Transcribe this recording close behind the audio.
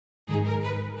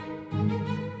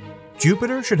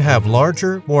Jupiter should have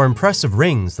larger, more impressive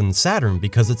rings than Saturn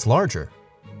because it's larger.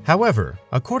 However,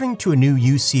 according to a new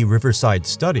UC Riverside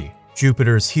study,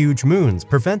 Jupiter's huge moons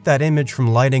prevent that image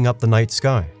from lighting up the night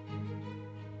sky.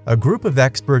 A group of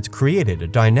experts created a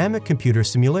dynamic computer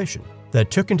simulation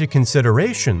that took into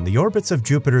consideration the orbits of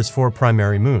Jupiter's 4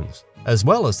 primary moons, as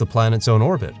well as the planet's own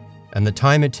orbit, and the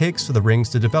time it takes for the rings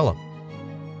to develop.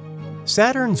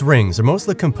 Saturn's rings are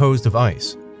mostly composed of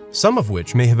ice, some of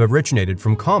which may have originated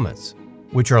from comets,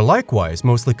 which are likewise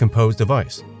mostly composed of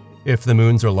ice. If the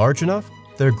moons are large enough,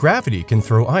 their gravity can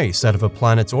throw ice out of a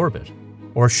planet's orbit,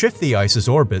 or shift the ice's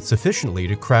orbit sufficiently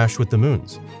to crash with the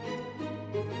moons.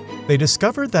 They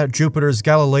discovered that Jupiter's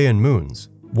Galilean moons,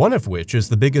 one of which is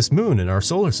the biggest moon in our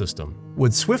solar system,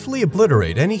 would swiftly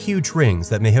obliterate any huge rings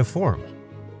that may have formed.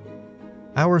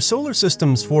 Our solar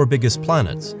system's 4 biggest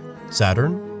planets,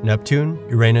 Saturn, Neptune,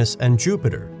 Uranus, and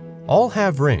Jupiter, all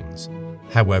have rings.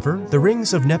 However, the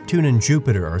rings of Neptune and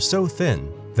Jupiter are so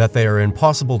thin that they are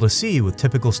impossible to see with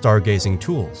typical stargazing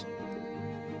tools.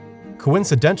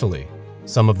 Coincidentally,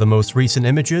 some of the most recent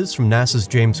images from NASA's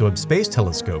James Webb Space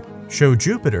Telescope show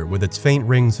Jupiter with its faint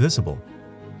rings visible.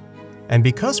 And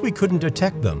because we couldn't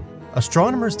detect them,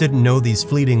 astronomers didn't know these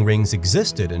fleeting rings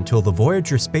existed until the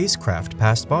Voyager spacecraft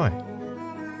passed by.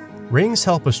 Rings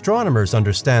help astronomers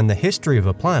understand the history of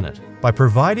a planet by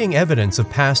providing evidence of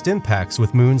past impacts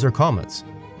with moons or comets.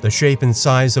 The shape and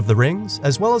size of the rings,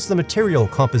 as well as the material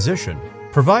composition,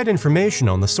 provide information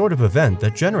on the sort of event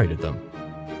that generated them.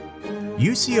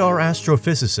 UCR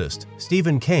astrophysicist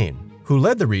Stephen Kane, who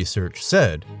led the research,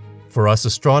 said, "For us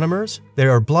astronomers, they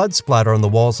are blood splatter on the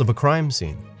walls of a crime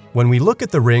scene. When we look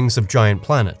at the rings of giant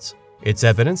planets, it's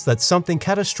evidence that something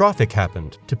catastrophic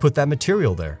happened to put that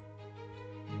material there."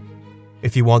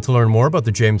 If you want to learn more about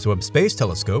the James Webb Space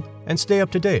Telescope and stay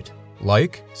up to date,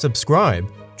 like, subscribe,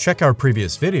 check our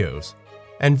previous videos,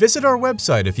 and visit our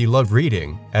website if you love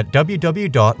reading at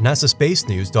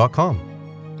www.nasaspacenews.com.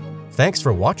 Thanks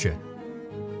for watching.